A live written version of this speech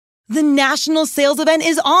The national sales event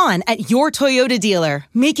is on at your Toyota dealer,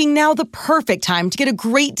 making now the perfect time to get a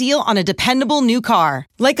great deal on a dependable new car.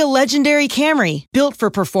 Like a legendary Camry, built for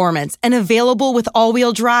performance and available with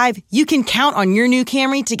all-wheel drive, you can count on your new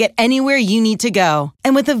Camry to get anywhere you need to go.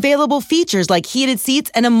 And with available features like heated seats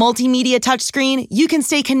and a multimedia touchscreen, you can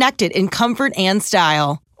stay connected in comfort and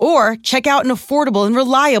style. Or check out an affordable and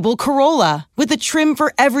reliable Corolla with a trim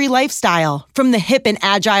for every lifestyle, from the hip and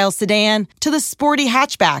agile sedan to the sporty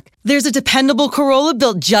hatchback. There's a dependable Corolla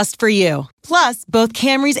built just for you. Plus, both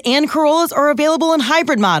Camrys and Corollas are available in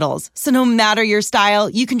hybrid models, so no matter your style,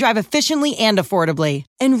 you can drive efficiently and affordably.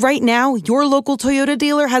 And right now, your local Toyota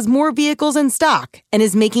dealer has more vehicles in stock and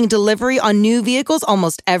is making delivery on new vehicles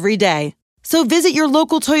almost every day. So visit your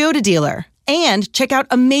local Toyota dealer. And check out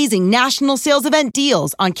amazing national sales event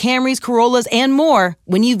deals on Camrys, Corollas, and more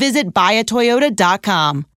when you visit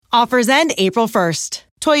buyatoyota.com. Offers end April 1st.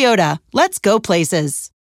 Toyota, let's go places.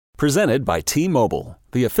 Presented by T-Mobile,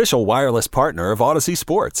 the official wireless partner of Odyssey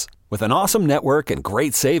Sports. With an awesome network and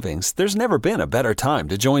great savings, there's never been a better time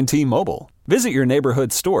to join T-Mobile. Visit your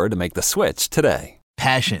neighborhood store to make the switch today.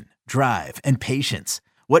 Passion, drive, and patience.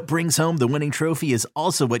 What brings home the winning trophy is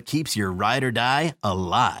also what keeps your ride or die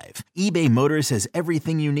alive. eBay Motors has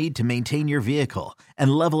everything you need to maintain your vehicle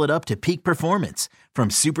and level it up to peak performance, from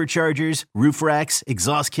superchargers, roof racks,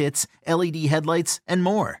 exhaust kits, LED headlights, and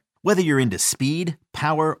more. Whether you're into speed,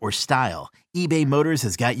 power, or style, eBay Motors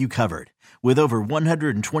has got you covered. With over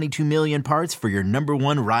 122 million parts for your number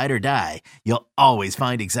one ride or die, you'll always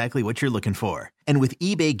find exactly what you're looking for. And with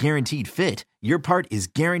eBay Guaranteed Fit, your part is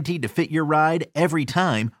guaranteed to fit your ride every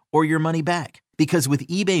time or your money back. Because with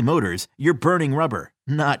eBay Motors, you're burning rubber,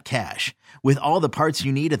 not cash. With all the parts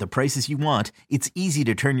you need at the prices you want, it's easy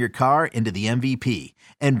to turn your car into the MVP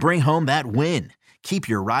and bring home that win. Keep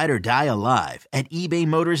your ride or die alive at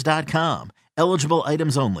ebaymotors.com. Eligible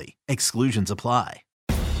items only. Exclusions apply.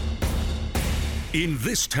 In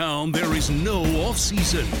this town, there is no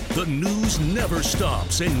off-season. The news never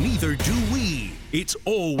stops, and neither do we. It's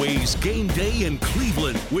always game day in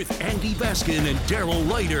Cleveland with Andy Baskin and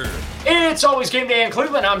Daryl Ryder. It's always game day in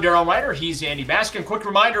Cleveland. I'm Daryl Ryder. He's Andy Baskin. Quick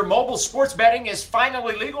reminder, mobile sports betting is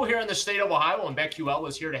finally legal here in the state of Ohio, and BetQL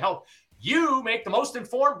is here to help you make the most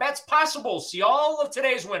informed bets possible. See all of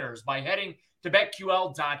today's winners by heading to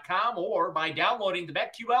BetQL.com or by downloading the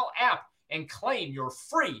BetQL app and claim your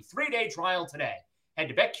free 3-day trial today. Head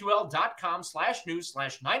to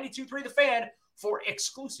BetQL.com/news/923TheFan for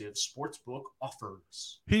exclusive sportsbook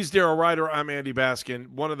offers. He's Daryl Ryder. I'm Andy Baskin.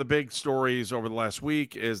 One of the big stories over the last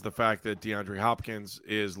week is the fact that DeAndre Hopkins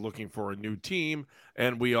is looking for a new team,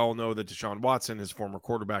 and we all know that Deshaun Watson, his former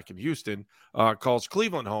quarterback in Houston, calls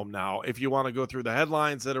Cleveland home now. If you want to go through the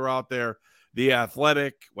headlines that are out there, The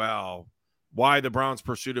Athletic, well, why the Browns'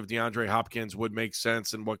 pursuit of DeAndre Hopkins would make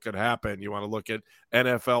sense and what could happen. You want to look at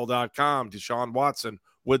NFL.com. Deshaun Watson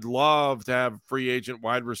would love to have free agent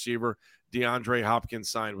wide receiver DeAndre Hopkins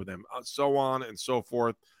signed with him, so on and so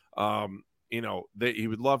forth. He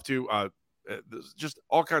would love to. Just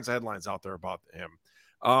all kinds of headlines out there about him.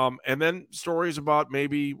 And then stories about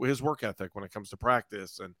maybe his work ethic when it comes to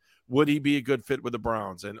practice and would he be a good fit with the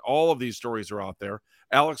Browns? And all of these stories are out there.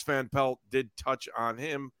 Alex Van Pelt did touch on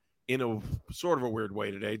him in a sort of a weird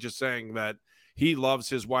way today, just saying that he loves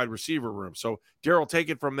his wide receiver room. So, Daryl, take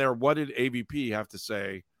it from there. What did AVP have to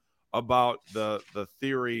say about the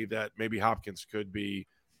theory that maybe Hopkins could be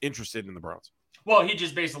interested in the Browns? Well, he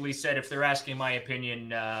just basically said, if they're asking my opinion,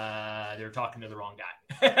 they're talking to the wrong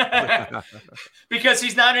guy. Because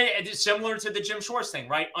he's not similar to the Jim Schwartz thing,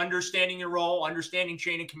 right? Understanding your role, understanding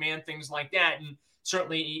chain of command, things like that. And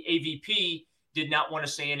certainly AVP did not want to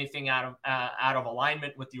say anything out of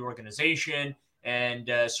alignment with the organization, and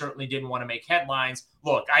certainly didn't want to make headlines.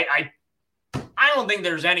 Look, I don't think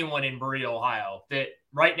there's anyone in Berea, Ohio, that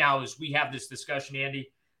right now, as we have this discussion, Andy,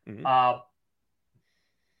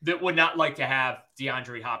 that would not like to have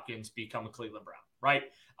DeAndre Hopkins become a Cleveland Brown, right?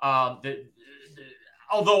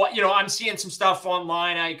 Although, I'm seeing some stuff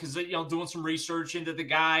online, because doing some research into the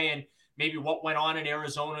guy and maybe what went on in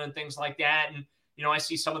Arizona and things like that, and I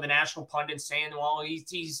see some of the national pundits saying, well,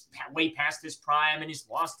 he's way past his prime and he's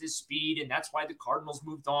lost his speed, and that's why the Cardinals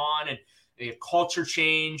moved on, and the culture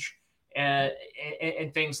change and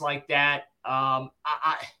things like that.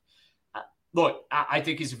 Look, I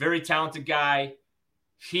think he's a very talented guy.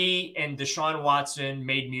 He and Deshaun Watson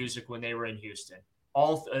made music when they were in Houston.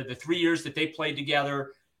 All the 3 years that they played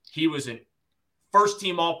together, he was a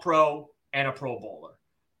first-team All-Pro and a Pro Bowler.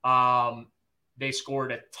 They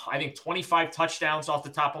scored, I think, 25 touchdowns off the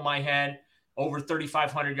top of my head, over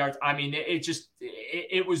 3,500 yards. I mean,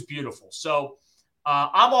 it was beautiful. So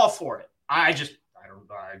I'm all for it. I don't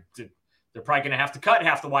they're probably going to have to cut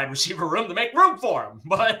half the wide receiver room to make room for him.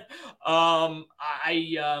 But I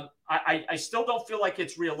still don't feel like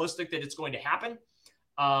it's realistic that it's going to happen.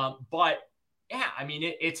 But yeah, I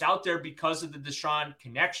mean, it's out there because of the Deshaun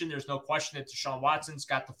connection. There's no question that Deshaun Watson's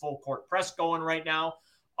got the full court press going right now.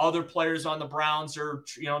 Other players on the Browns are,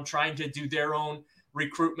 trying to do their own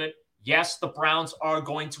recruitment. Yes, the Browns are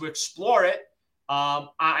going to explore it.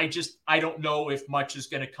 I don't know if much is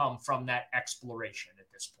going to come from that exploration at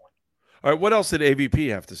this point. All right, what else did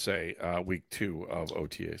AVP have to say week 2 of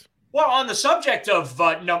OTAs? Well, on the subject of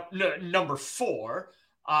number 4,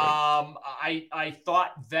 I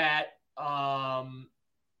thought that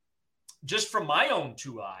just from my own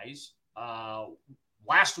 2 eyes,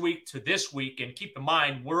 last week to this week, and keep in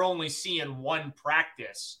mind, we're only seeing one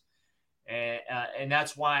practice. And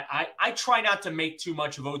that's why I try not to make too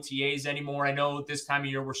much of OTAs anymore. I know this time of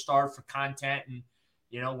year we're starved for content, and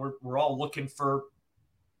we're all looking for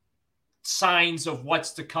signs of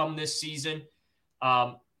what's to come this season.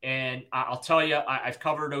 And I'll tell you, I've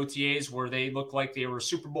covered OTAs where they look like they were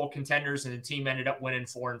Super Bowl contenders and the team ended up winning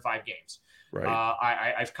 4 and 5 games.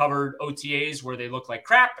 Right. I've covered OTAs where they look like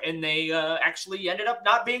crap and they actually ended up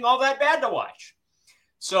not being all that bad to watch.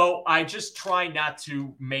 So I just try not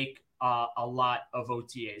to make a lot of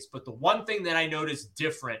OTAs. But the one thing that I noticed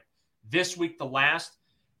different this week, the last,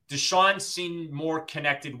 Deshaun seemed more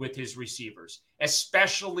connected with his receivers,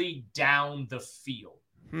 especially down the field.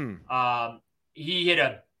 He hit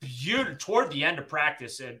a beautiful toward the end of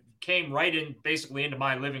practice and came right in, basically into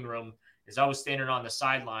my living room as I was standing on the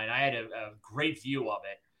sideline. I had a great view of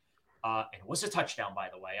it. And it was a touchdown, by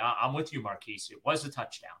the way. I'm with you, Marquise. It was a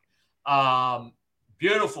touchdown.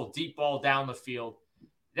 Beautiful deep ball down the field.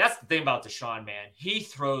 That's the thing about Deshaun, man. He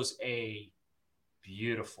throws a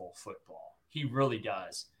beautiful football. He really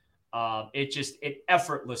does. It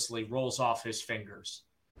effortlessly rolls off his fingers.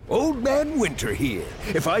 Old Man Winter here.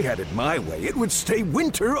 If I had it my way, it would stay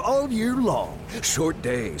winter all year long. Short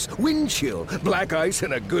days, wind chill, black ice,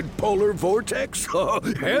 and a good polar vortex. Oh,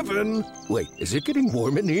 heaven. Wait, is it getting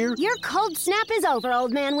warm in here? Your cold snap is over,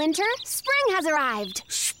 Old Man Winter. Spring has arrived.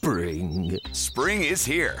 Spring. Spring is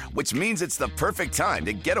here, which means it's the perfect time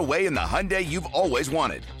to get away in the Hyundai you've always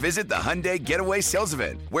wanted. Visit the Hyundai Getaway Sales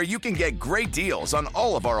Event, where you can get great deals on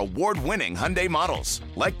all of our award-winning Hyundai models,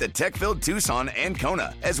 like the tech-filled Tucson and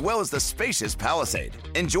Kona, as well as the spacious Palisade.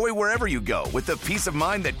 Enjoy wherever you go with the peace of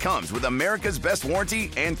mind that comes with America's best warranty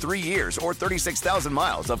and 3 years or 36,000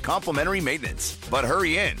 miles of complimentary maintenance. But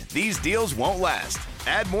hurry in, these deals won't last.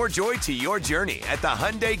 Add more joy to your journey at the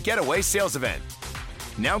Hyundai Getaway Sales Event.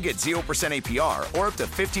 Now get 0% APR or up to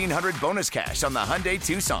 $1,500 bonus cash on the Hyundai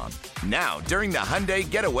Tucson. Now during the Hyundai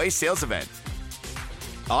Getaway Sales Event.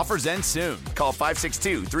 Offers end soon. Call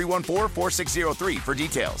 562-314-4603 for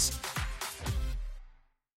details.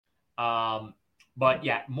 But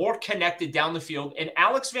yeah, more connected down the field. And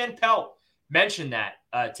Alex Van Pelt mentioned that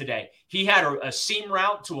today. He had a seam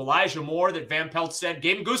route to Elijah Moore that Van Pelt said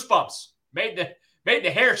gave him goosebumps, made the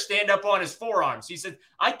hair stand up on his forearms. He said,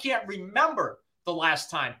 I can't remember the last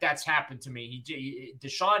time that's happened to me.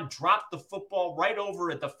 Deshaun dropped the football right over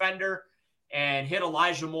a defender and hit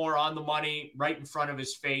Elijah Moore on the money right in front of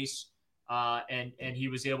his face. And he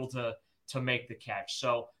was able to make the catch.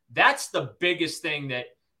 So that's the biggest thing that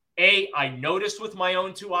I noticed with my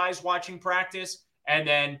own 2 eyes watching practice, and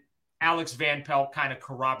then Alex Van Pelt kind of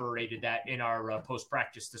corroborated that in our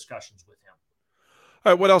post-practice discussions with him.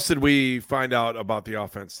 All right, what else did we find out about the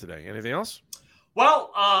offense today? Anything else?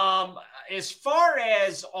 Well, as far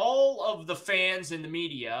as all of the fans in the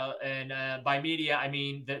media, and by media, I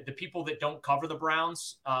mean the people that don't cover the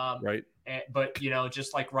Browns, right? But,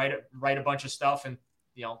 just like write a bunch of stuff and,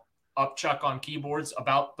 upchuck on keyboards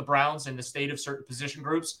about the Browns and the state of certain position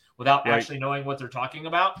groups without actually knowing what they're talking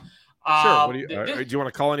about. Sure. Do you want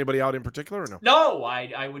to call anybody out in particular or no? No,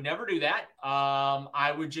 I would never do that.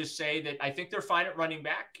 I would just say that I think they're fine at running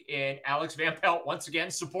back, and Alex Van Pelt once again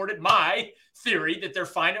supported my theory that they're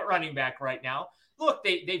fine at running back right now. Look,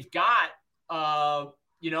 they've got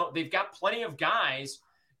they've got plenty of guys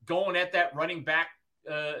going at that running back.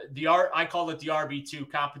 I call it the RB2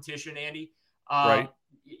 competition, Andy. Right.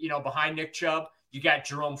 Behind Nick Chubb, you got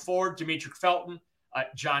Jerome Ford, Demetric Felton,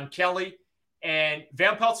 John Kelly, and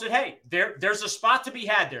Van Pelt said, "Hey, there's a spot to be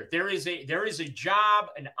had there. There is a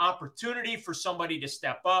job, an opportunity for somebody to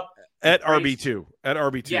step up at RB2,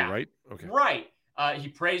 yeah, right? Okay, right." He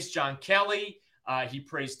praised John Kelly. He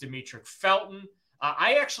praised Demetric Felton.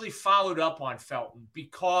 I actually followed up on Felton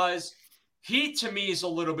because he, to me, is a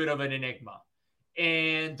little bit of an enigma,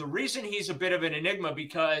 and the reason he's a bit of an enigma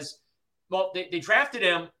because, well, they drafted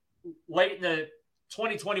him late in the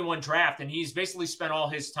 2021 draft, and he's basically spent all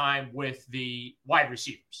his time with the wide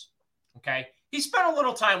receivers. Okay. He spent a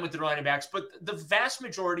little time with the running backs, but the vast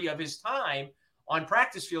majority of his time on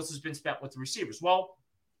practice fields has been spent with the receivers. Well,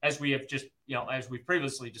 as we have just, as we've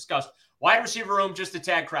previously discussed, wide receiver room just a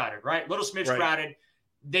tad crowded, right? Little smidge crowded.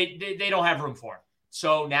 They don't have room for him.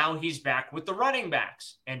 So now he's back with the running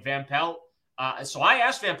backs. And Van Pelt, so I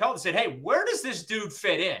asked Van Pelt and said, hey, where does this dude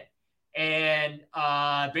fit in? And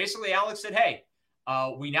basically Alex said, hey,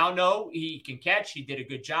 we now know he can catch. He did a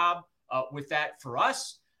good job with that for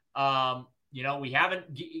us. We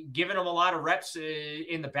haven't given him a lot of reps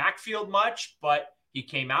in the backfield much, but he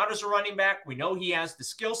came out as a running back. We know he has the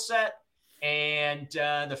skill set, and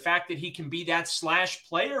the fact that he can be that slash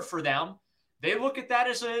player for them, they look at that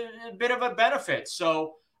as a bit of a benefit.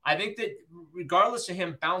 So I think that regardless of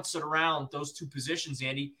him bouncing around those two positions,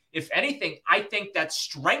 Andy, if anything, I think that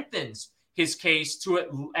strengthens his case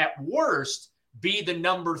to, at worst, be the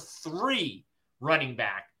number 3 running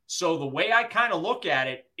back. So the way I kind of look at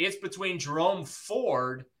it, it's between Jerome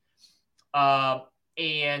Ford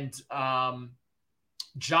and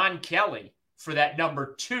John Kelly for that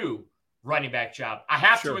number 2 running back job. I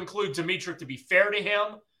have to include Demetric to be fair to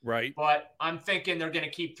him. Right. But I'm thinking they're going to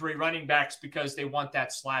keep 3 running backs because they want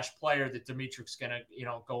that slash player that Demetric's going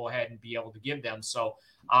to, go ahead and be able to give them. So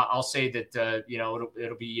I'll say that,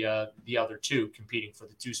 it'll be the other 2 competing for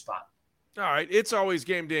the 2 spot. All right. It's always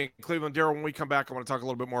game day in Cleveland. Darryl, when we come back, I want to talk a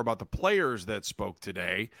little bit more about the players that spoke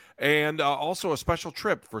today and also a special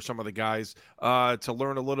trip for some of the guys to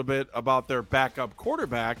learn a little bit about their backup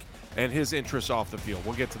quarterback and his interests off the field.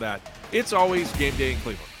 We'll get to that. It's always game day in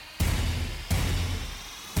Cleveland.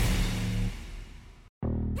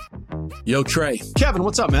 Yo, Trey. Kevin,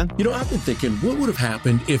 what's up, man? I've been thinking, what would have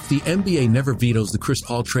happened if the NBA never vetoes the Chris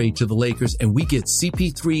Paul trade to the Lakers and we get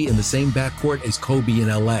CP3 in the same backcourt as Kobe in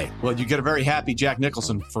LA? Well, you get a very happy Jack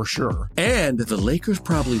Nicholson for sure. And the Lakers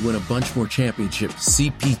probably win a bunch more championships.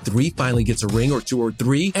 CP3 finally gets a ring or 2 or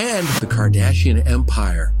 3, and the Kardashian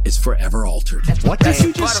empire is forever altered. What did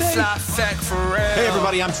you just say? Hey,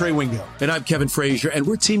 everybody, I'm Trey Wingo. And I'm Kevin Frazier, and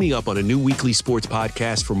we're teaming up on a new weekly sports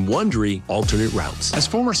podcast from Wondery, Alternate Routes. As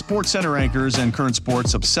former Sports Center anchors and current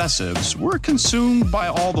sports obsessives, we're consumed by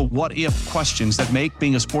all the what-if questions that make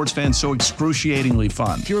being a sports fan so excruciatingly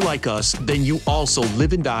fun. If you're like us, then you also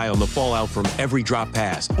live and die on the fallout from every drop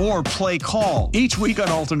pass. Or play call. Each week on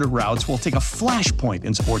Alternate Routes, we'll take a flashpoint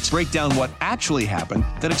in sports, break down what actually happened,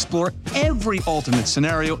 then explore every alternate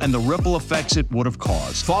scenario and the ripple effects it would have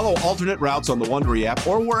caused. Follow Alternate Routes on the Wondery app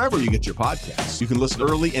or wherever you get your podcasts. You can listen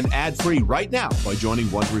early and ad-free right now by joining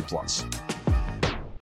Wondery Plus.